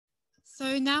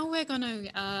So now we're going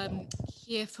to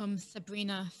hear from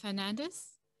Sabrina Fernandes.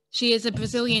 She is a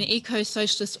Brazilian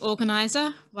eco-socialist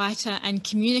organizer, writer and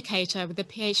communicator with a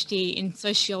PhD in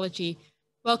sociology.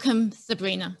 Welcome,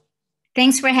 Sabrina.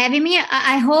 Thanks for having me.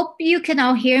 I hope you can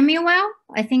all hear me well.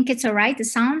 I think it's all right, the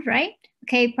sound, right?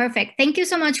 Okay, perfect. Thank you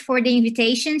so much for the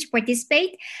invitation to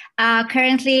participate.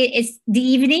 Currently, it's the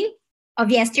evening of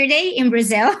yesterday in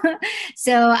Brazil.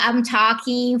 So I'm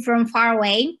talking from far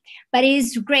away, but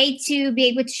it's great to be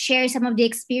able to share some of the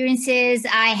experiences.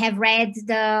 I have read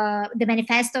the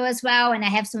manifesto as well, and I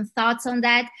have some thoughts on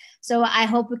that. So I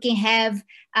hope we can have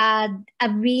a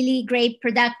really great,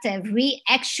 productive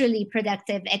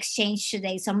exchange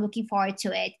today. So I'm looking forward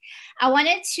to it. I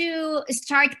wanted to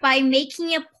start by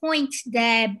making a point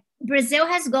that Brazil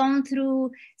has gone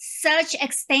through such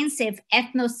extensive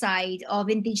ethnocide of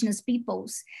indigenous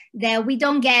peoples that we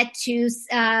don't get to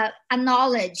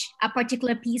acknowledge a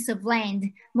particular piece of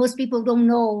land. Most people don't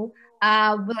know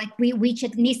which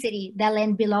ethnicity that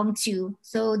land belonged to.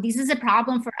 So this is a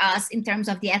problem for us in terms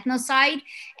of the ethnocide.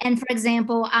 And for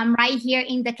example, I'm right here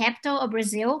in the capital of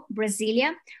Brazil,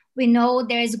 Brasilia. We know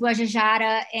there's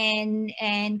Guajajara and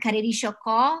Cariri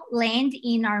Chocó land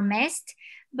in our midst.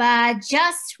 But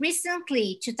just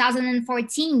recently,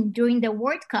 2014, during the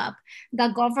World Cup, the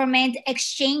government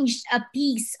exchanged a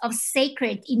piece of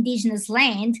sacred indigenous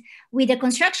land with a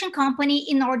construction company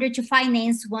in order to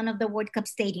finance one of the World Cup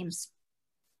stadiums.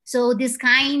 So this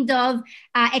kind of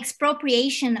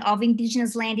expropriation of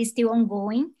indigenous land is still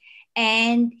ongoing.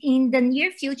 And in the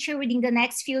near future, within the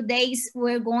next few days,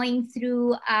 we're going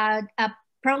through a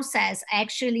process,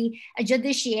 actually a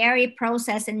judiciary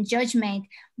process and judgment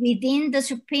within the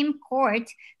Supreme Court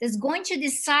that's going to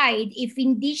decide if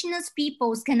indigenous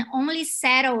peoples can only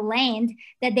settle land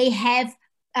that they have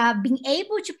been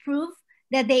able to prove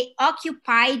that they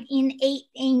occupied in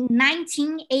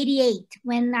 1988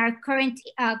 when our current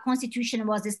constitution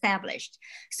was established.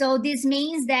 So this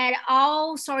means that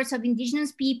all sorts of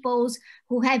indigenous peoples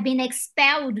who have been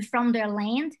expelled from their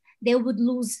land, they would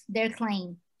lose their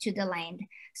claim to the land.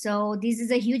 So this is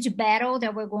a huge battle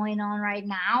that we're going on right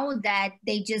now, that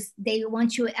they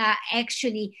want to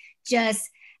actually just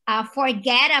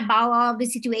forget about all the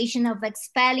situation of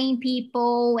expelling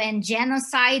people and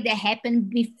genocide that happened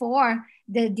before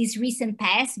this recent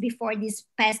past, before this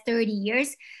past 30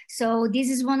 years. So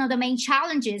this is one of the main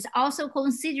challenges, also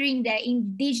considering that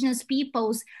indigenous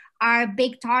peoples are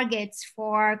big targets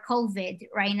for COVID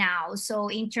right now. So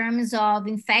in terms of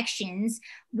infections,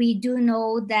 we do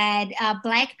know that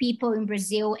Black people in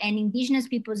Brazil and indigenous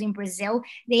peoples in Brazil,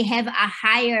 they have a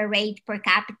higher rate per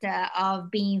capita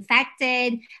of being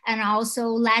infected and also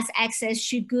less access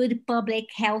to good public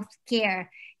health care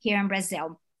here in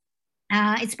Brazil.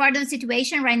 It's part of the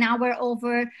situation right now. We're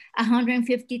over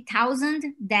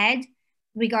 150,000 dead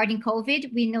regarding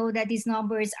COVID. We know that these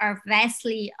numbers are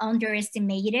vastly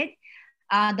underestimated.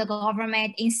 The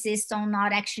government insists on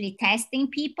not actually testing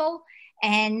people,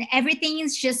 and everything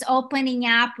is just opening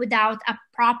up without a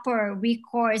proper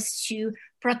recourse to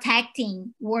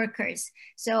protecting workers.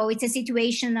 So it's a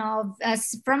situation of,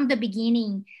 from the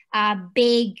beginning,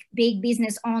 big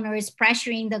business owners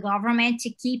pressuring the government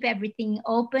to keep everything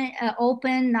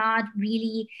open, not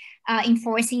really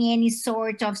enforcing any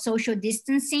sort of social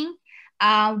distancing.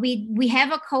 We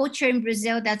have a culture in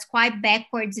Brazil that's quite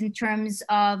backwards in terms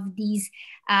of these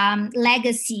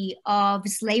legacy of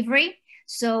slavery.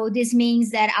 So this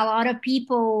means that a lot of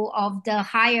people of the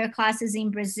higher classes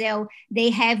in Brazil, they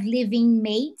have living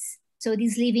maids. So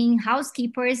these living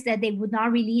housekeepers that they would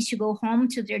not release to go home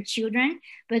to their children,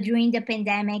 but during the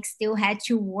pandemic still had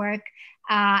to work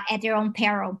at their own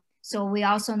peril. So we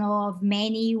also know of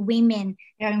many women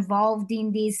that are involved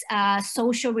in this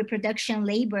social reproduction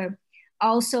labor,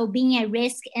 also being at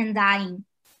risk and dying.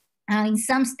 In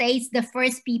some states, the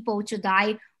first people to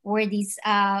die were these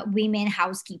women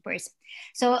housekeepers.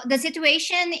 So the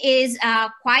situation is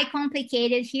quite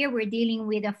complicated here. We're dealing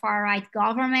with a far-right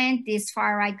government. This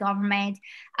far-right government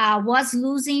was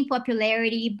losing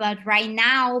popularity, but right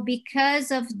now,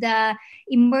 because of the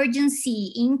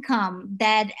emergency income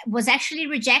that was actually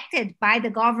rejected by the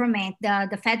government,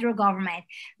 the federal government,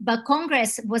 but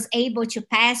Congress was able to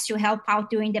pass to help out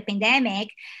during the pandemic,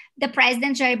 the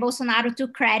president, Jair Bolsonaro,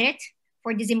 took credit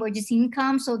for this emergency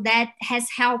income. So that has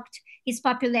helped his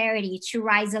popularity to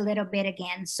rise a little bit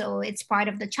again. So it's part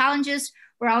of the challenges.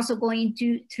 We're also going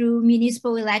through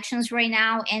municipal elections right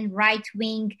now, and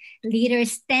right-wing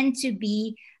leaders tend to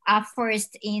be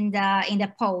first in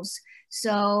the polls.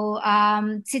 So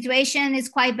situation is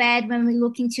quite bad when we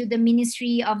look into the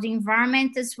Ministry of the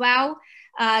Environment as well.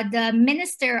 the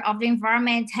Minister of the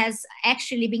Environment has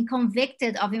actually been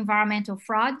convicted of environmental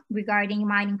fraud regarding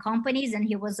mining companies, and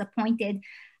he was appointed,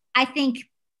 I think,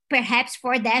 perhaps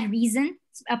for that reason,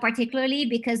 particularly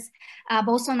because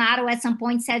Bolsonaro at some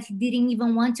point said he didn't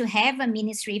even want to have a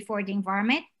ministry for the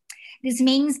environment. This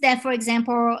means that, for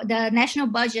example, the national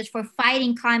budget for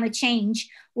fighting climate change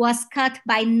was cut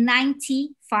by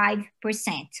 95%.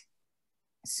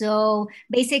 So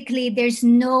basically, there's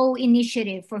no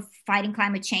initiative for fighting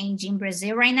climate change in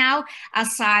Brazil right now,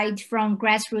 aside from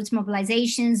grassroots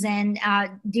mobilizations and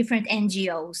different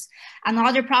NGOs.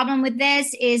 Another problem with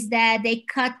this is that they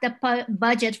cut the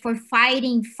budget for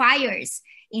fighting fires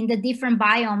in the different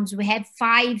biomes. We have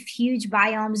 5 huge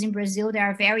biomes in Brazil that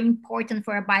are very important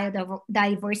for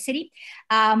biodiversity.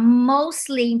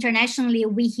 Mostly internationally,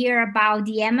 we hear about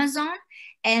the Amazon,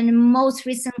 and most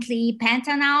recently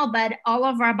Pantanal, but all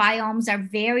of our biomes are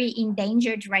very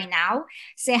endangered right now.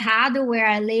 Cerrado, where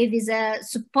I live, is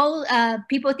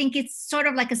people think it's sort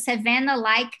of like a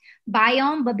savanna-like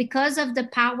biome, but because of the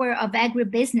power of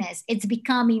agribusiness, it's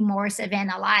becoming more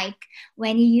savanna-like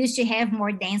when you used to have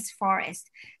more dense forest.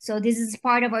 So this is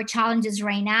part of our challenges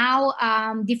right now.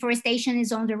 Deforestation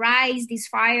is on the rise, these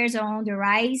fires are on the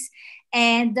rise,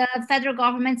 and the federal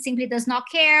government simply does not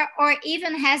care, or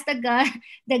even has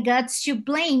the guts to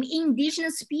blame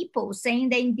indigenous people, saying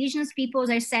that indigenous peoples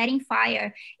are setting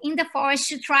fire in the forest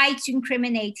to try to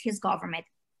incriminate his government.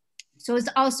 So it's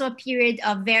also a period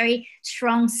of very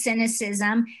strong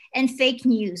cynicism, and fake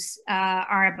news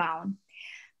are abound.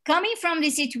 Coming from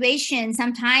this situation,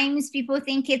 sometimes people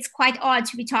think it's quite odd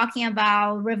to be talking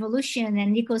about revolution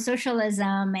and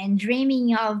eco-socialism and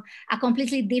dreaming of a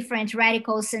completely different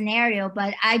radical scenario,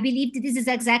 but I believe that this is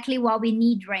exactly what we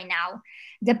need right now.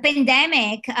 The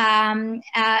pandemic,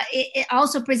 it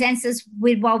also presents us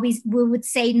with what we would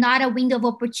say not a window of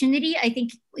opportunity. I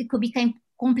think it could become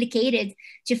complicated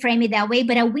to frame it that way,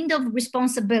 but a window of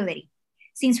responsibility.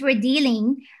 Since we're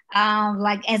dealing,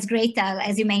 like as Greta,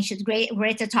 as you mentioned,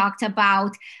 Greta talked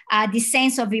about the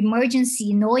sense of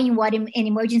emergency, knowing what an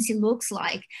emergency looks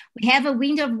like. We have a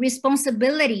window of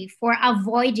responsibility for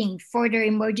avoiding further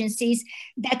emergencies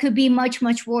that could be much,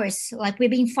 much worse. Like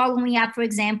we've been following up, for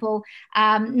example,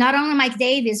 not only Mike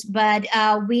Davis, but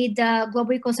with the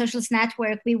Global Eco-Socialist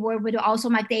Network, we worked with also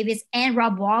Mike Davis and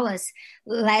Rob Wallace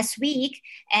last week.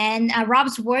 And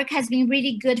Rob's work has been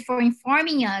really good for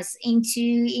informing us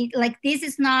into, like, this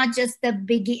is not just the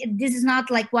beginning, this is not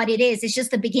like what it is, it's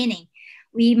just the beginning.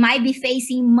 We might be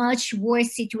facing much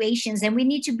worse situations, and we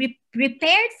need to be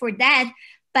prepared for that.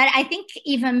 But I think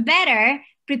even better,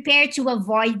 prepared to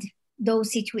avoid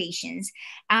those situations.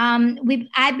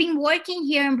 I've been working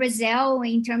here in Brazil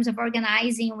in terms of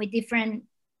organizing with different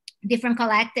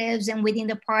collectives and within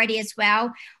the party as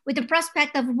well, with the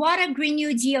prospect of what a Green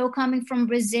New Deal coming from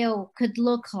Brazil could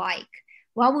look like.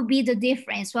 What would be the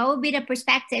difference? What would be the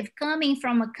perspective coming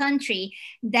from a country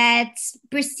that's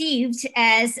perceived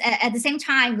as, at the same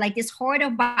time, like this hoard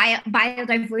of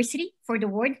biodiversity for the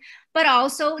world, but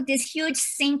also this huge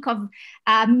sink of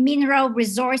mineral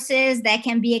resources that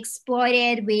can be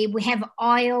exploited. We have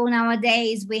oil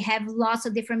nowadays. We have lots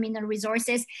of different mineral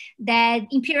resources that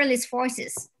imperialist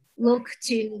forces look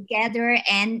to gather,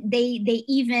 and they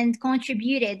even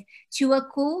contributed to a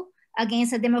coup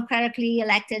against a democratically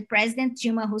elected president,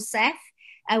 Dilma Rousseff.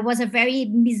 It was a very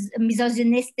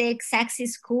misogynistic,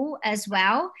 sexist coup as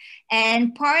well.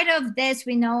 And part of this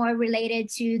we know are related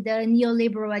to the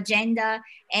neoliberal agenda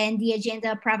and the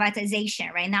agenda of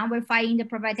privatization. Right now we're fighting the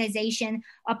privatization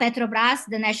of Petrobras,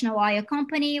 the national oil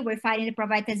company. We're fighting the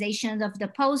privatization of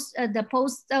the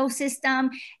postal system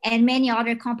and many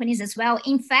other companies as well.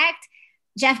 In fact,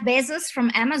 Jeff Bezos from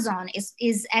Amazon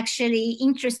is actually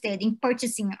interested in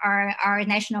purchasing our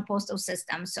national postal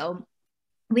system. So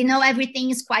we know everything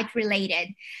is quite related.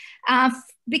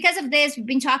 Because of this, we've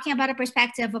been talking about a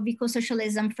perspective of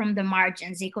eco-socialism from the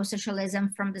margins,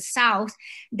 eco-socialism from the South,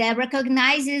 that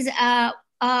recognizes a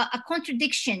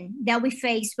contradiction that we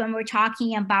face when we're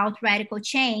talking about radical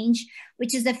change,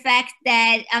 which is the fact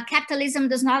that capitalism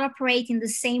does not operate in the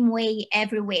same way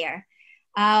everywhere.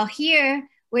 Here,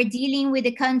 we're dealing with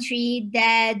a country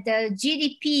that the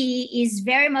GDP is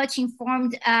very much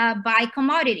informed by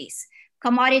commodities.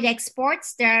 Commodity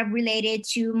exports that are related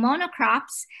to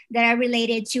monocrops, that are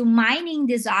related to mining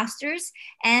disasters,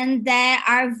 and that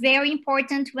are very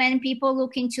important when people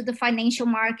look into the financial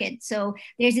market. So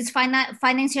there's this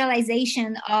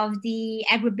financialization of the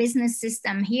agribusiness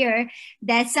system here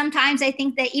that sometimes I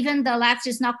think that even the left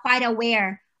is not quite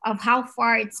aware of how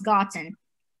far it's gotten.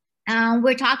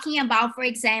 We're talking about, for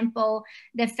example,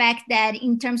 the fact that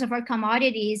in terms of our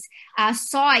commodities,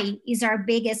 soy is our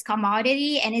biggest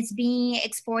commodity, and it's being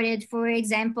exported, for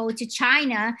example, to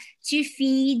China to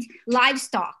feed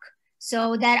livestock.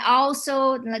 So that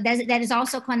is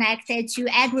also connected to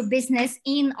agribusiness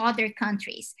in other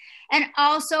countries. And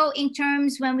also in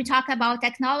terms, when we talk about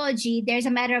technology, there's a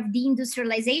matter of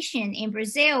deindustrialization in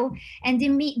Brazil. And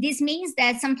this means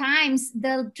that sometimes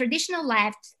the traditional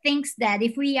left thinks that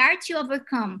if we are to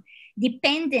overcome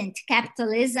dependent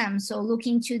capitalism, so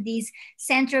looking to this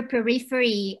center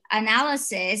periphery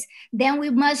analysis, then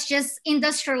we must just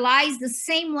industrialize the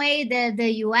same way that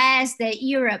the US, that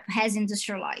Europe has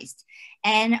industrialized.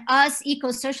 And us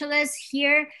eco-socialists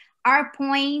here, our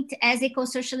point as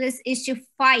eco-socialists is to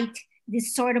fight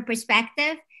this sort of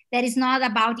perspective that is not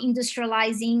about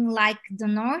industrializing like the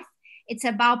North. It's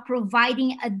about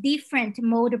providing a different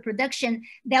mode of production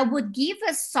that would give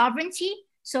us sovereignty,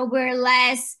 so we're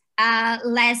less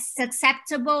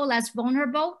susceptible, less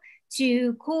vulnerable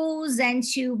to coups and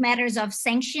to matters of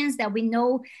sanctions that we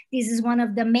know this is one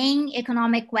of the main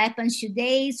economic weapons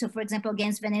today. So for example,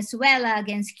 against Venezuela,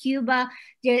 against Cuba,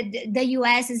 the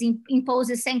US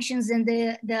imposes sanctions, and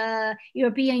the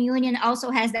European Union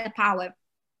also has that power.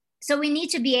 So we need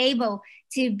to be able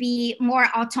to be more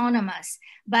autonomous,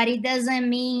 but it doesn't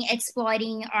mean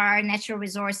exploiting our natural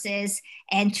resources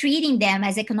and treating them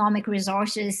as economic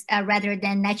resources rather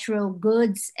than natural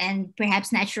goods and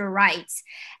perhaps natural rights.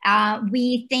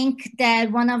 We think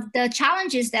that one of the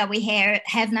challenges that we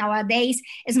have nowadays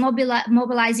is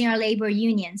mobilizing our labor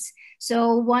unions.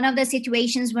 So one of the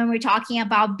situations when we're talking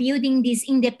about building this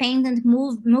independent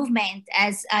movement,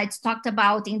 as it's talked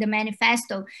about in the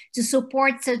manifesto, to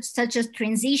support such a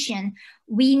transition,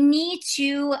 we need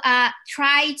to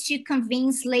try to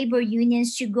convince labor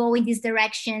unions to go in this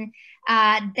direction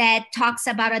that talks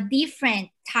about a different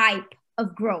type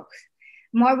of growth,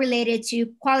 more related to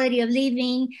quality of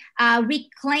living,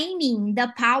 reclaiming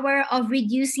the power of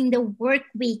reducing the work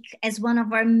week as one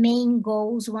of our main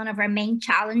goals, one of our main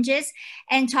challenges,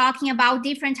 and talking about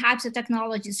different types of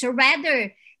technologies. So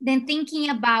rather than thinking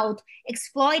about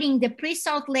exploiting the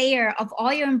pre-salt layer of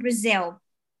oil in Brazil,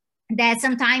 that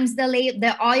sometimes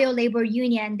the oil labor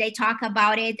union, they talk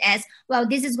about it as, well,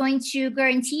 this is going to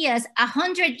guarantee us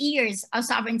 100 years of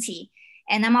sovereignty.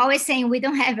 And I'm always saying we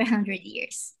don't have 100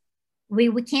 years. We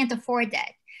can't afford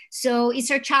that. So it's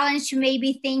our challenge to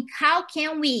maybe think, how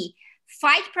can we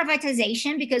fight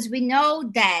privatization? Because we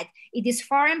know that if these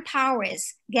foreign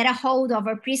powers get a hold of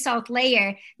our pre-salt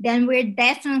layer, then we're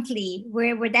definitely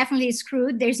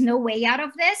screwed. There's no way out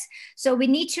of this. So we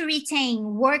need to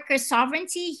retain worker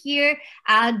sovereignty here,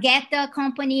 get the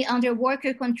company under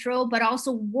worker control, but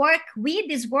also work with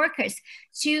these workers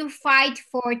to fight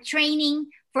for training,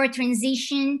 for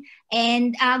transition,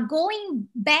 and going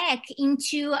back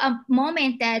into a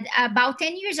moment that about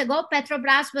 10 years ago,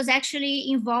 Petrobras was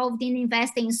actually involved in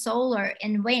investing in solar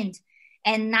and wind.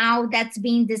 And now that's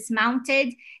being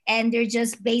dismounted, and they're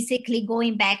just basically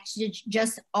going back to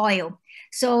just oil.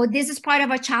 So this is part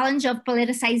of a challenge of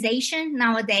politicization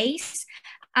nowadays.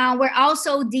 We're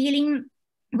also dealing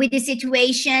with the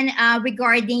situation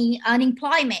regarding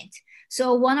unemployment.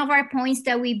 So one of our points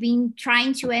that we've been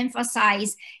trying to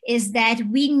emphasize is that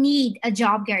we need a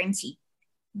job guarantee.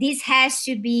 This has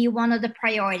to be one of the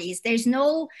priorities. There's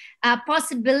no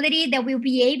possibility that we'll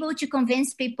be able to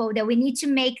convince people that we need to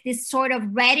make this sort of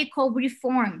radical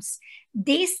reforms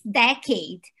this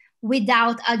decade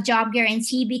without a job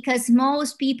guarantee, because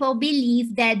most people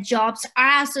believe that jobs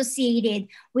are associated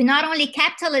with not only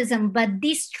capitalism, but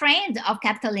this trend of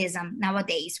capitalism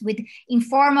nowadays with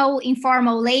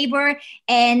informal labor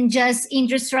and just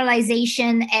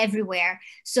industrialization everywhere.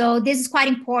 So this is quite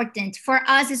important. For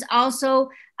us, it's also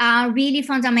really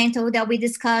fundamental that we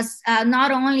discuss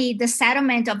not only the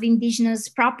settlement of indigenous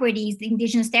properties, the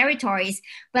indigenous territories,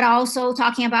 but also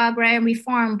talking about agrarian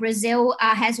reform. Brazil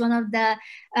has one of the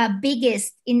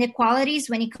biggest inequalities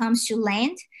when it comes to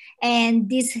land. And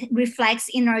this reflects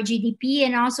in our GDP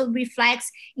and also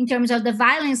reflects in terms of the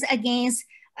violence against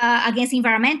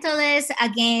environmentalists,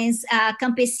 against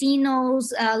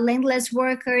campesinos, landless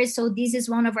workers. So this is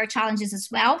one of our challenges as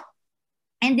well.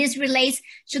 And this relates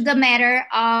to the matter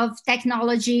of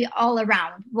technology all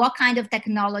around. What kind of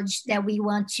technology that we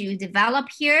want to develop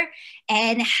here,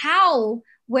 and how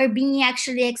we're being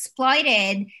actually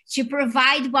exploited to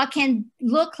provide what can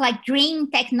look like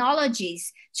green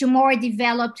technologies to more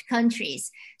developed countries.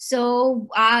 So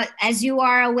as you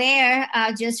are aware,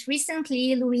 just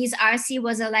recently, Luiz Arce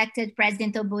was elected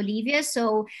president of Bolivia.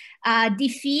 So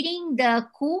defeating the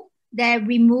coup that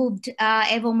removed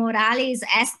Evo Morales,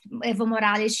 asked Evo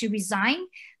Morales to resign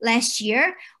last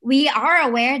year. We are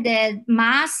aware that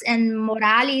Mas and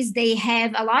Morales, they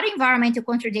have a lot of environmental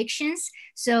contradictions.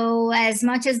 So as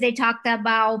much as they talked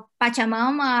about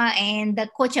Pachamama and the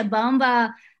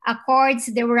Cochabamba Accords,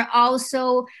 they were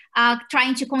also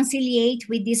trying to conciliate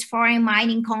with these foreign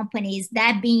mining companies,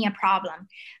 that being a problem.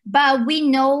 But we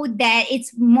know that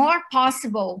it's more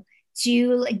possible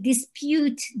to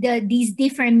dispute these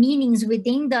different meanings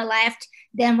within the left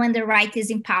than when the right is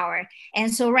in power.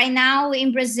 And so right now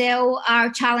in Brazil,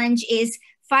 our challenge is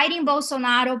fighting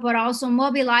Bolsonaro, but also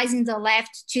mobilizing the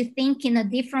left to think in a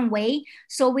different way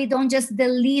so we don't just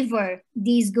deliver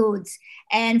these goods.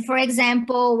 And for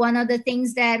example, one of the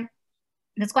things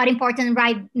that's quite important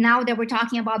right now that we're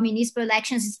talking about municipal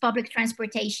elections is public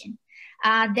transportation.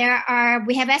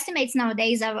 We have estimates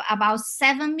nowadays of about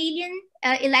 7 million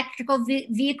electrical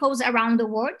vehicles around the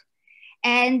world.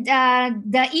 And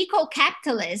the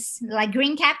eco-capitalists, like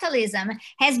green capitalism,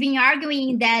 has been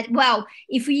arguing that, well,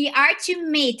 if we are to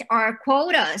meet our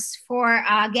quotas for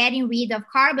getting rid of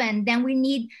carbon, then we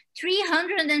need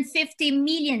 350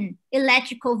 million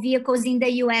electrical vehicles in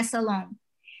the US alone.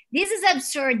 This is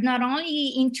absurd, not only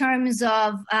in terms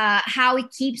of how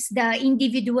it keeps the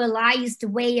individualized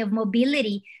way of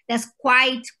mobility that's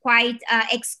quite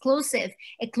exclusive,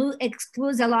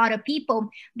 excludes a lot of people,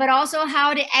 but also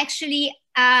how it actually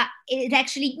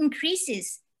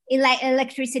increases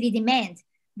electricity demand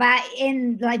by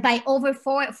over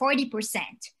 40%.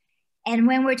 And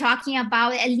when we're talking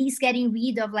about at least getting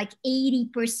rid of like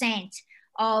 80%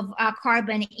 of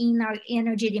carbon in our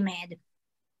energy demand.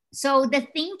 So the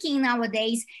thinking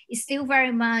nowadays is still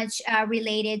very much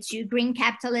related to green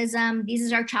capitalism. This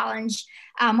is our challenge.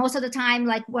 Most of the time,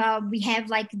 like, well, we have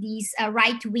like these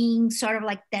right wing sort of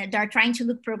like they're trying to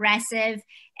look progressive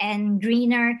and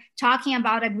greener, talking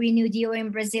about a Green New Deal in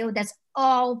Brazil that's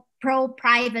all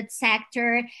pro-private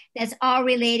sector, that's all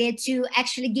related to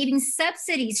actually giving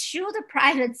subsidies to the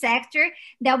private sector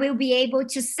that will be able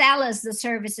to sell us the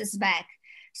services back.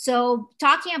 So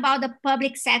talking about the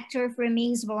public sector for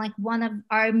me is like one of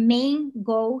our main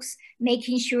goals,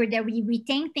 making sure that we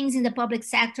retain things in the public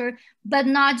sector, but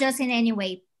not just in any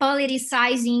way,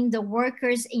 politicizing the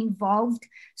workers involved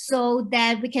so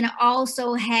that we can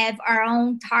also have our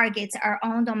own targets, our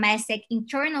own domestic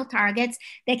internal targets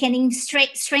that can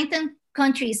strengthen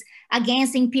countries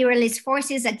against imperialist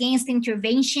forces, against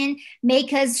intervention,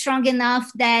 make us strong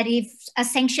enough that if a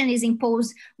sanction is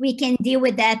imposed, we can deal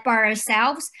with that by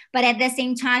ourselves, but at the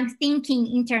same time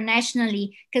thinking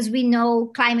internationally, because we know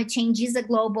climate change is a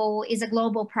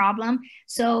global problem.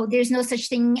 So there's no such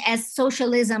thing as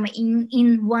socialism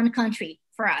in one country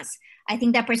for us. I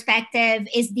think that perspective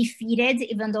is defeated,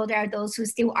 even though there are those who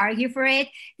still argue for it.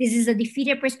 This is a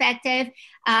defeated perspective,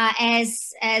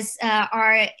 as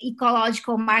our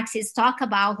ecological Marxists talk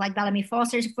about, like Bellamy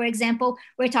Foster, for example.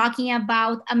 We're talking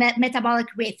about a metabolic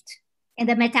rift, and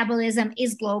the metabolism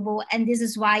is global. And this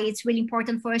is why it's really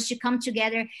important for us to come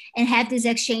together and have these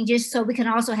exchanges so we can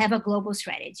also have a global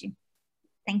strategy.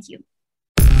 Thank you.